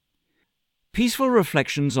Peaceful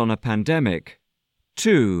Reflections on a Pandemic.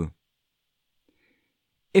 2.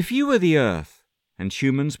 If you were the earth, and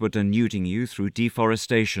humans were denuding you through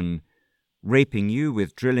deforestation, raping you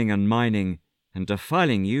with drilling and mining, and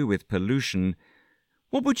defiling you with pollution,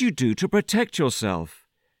 what would you do to protect yourself?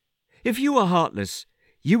 If you were heartless,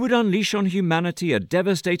 you would unleash on humanity a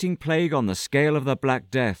devastating plague on the scale of the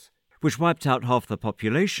Black Death, which wiped out half the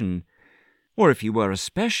population. Or if you were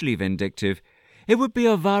especially vindictive, it would be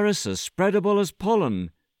a virus as spreadable as pollen,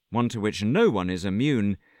 one to which no one is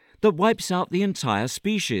immune, that wipes out the entire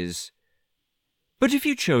species. But if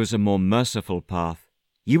you chose a more merciful path,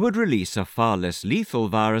 you would release a far less lethal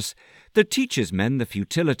virus that teaches men the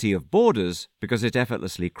futility of borders because it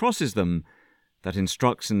effortlessly crosses them, that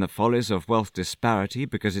instructs in the follies of wealth disparity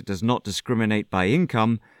because it does not discriminate by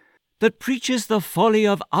income, that preaches the folly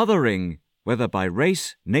of othering, whether by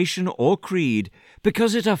race, nation, or creed,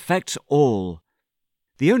 because it affects all.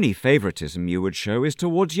 The only favoritism you would show is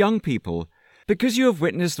towards young people, because you have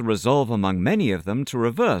witnessed the resolve among many of them to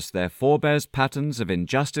reverse their forebears' patterns of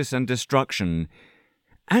injustice and destruction.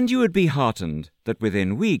 And you would be heartened that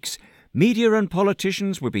within weeks, media and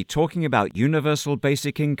politicians would be talking about universal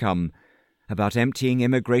basic income, about emptying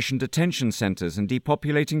immigration detention centers and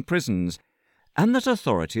depopulating prisons, and that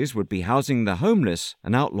authorities would be housing the homeless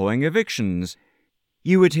and outlawing evictions.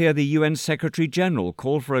 You would hear the UN Secretary-General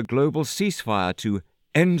call for a global ceasefire to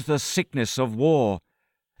end the sickness of war,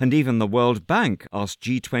 and even the World Bank asked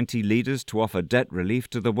G20 leaders to offer debt relief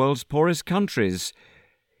to the world's poorest countries.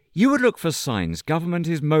 You would look for signs government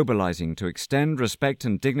is mobilizing to extend respect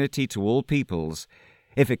and dignity to all peoples.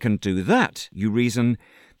 If it can do that, you reason,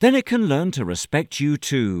 then it can learn to respect you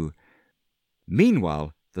too.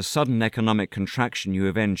 Meanwhile, the sudden economic contraction you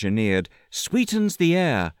have engineered sweetens the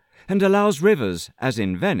air and allows rivers, as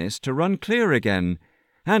in Venice, to run clear again.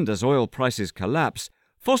 And as oil prices collapse,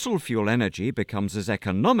 fossil fuel energy becomes as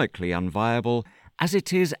economically unviable as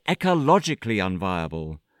it is ecologically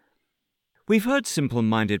unviable. We've heard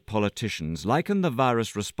simple-minded politicians liken the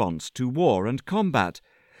virus response to war and combat,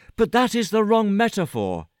 but that is the wrong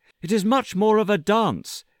metaphor. It is much more of a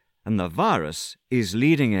dance, and the virus is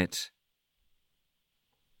leading it.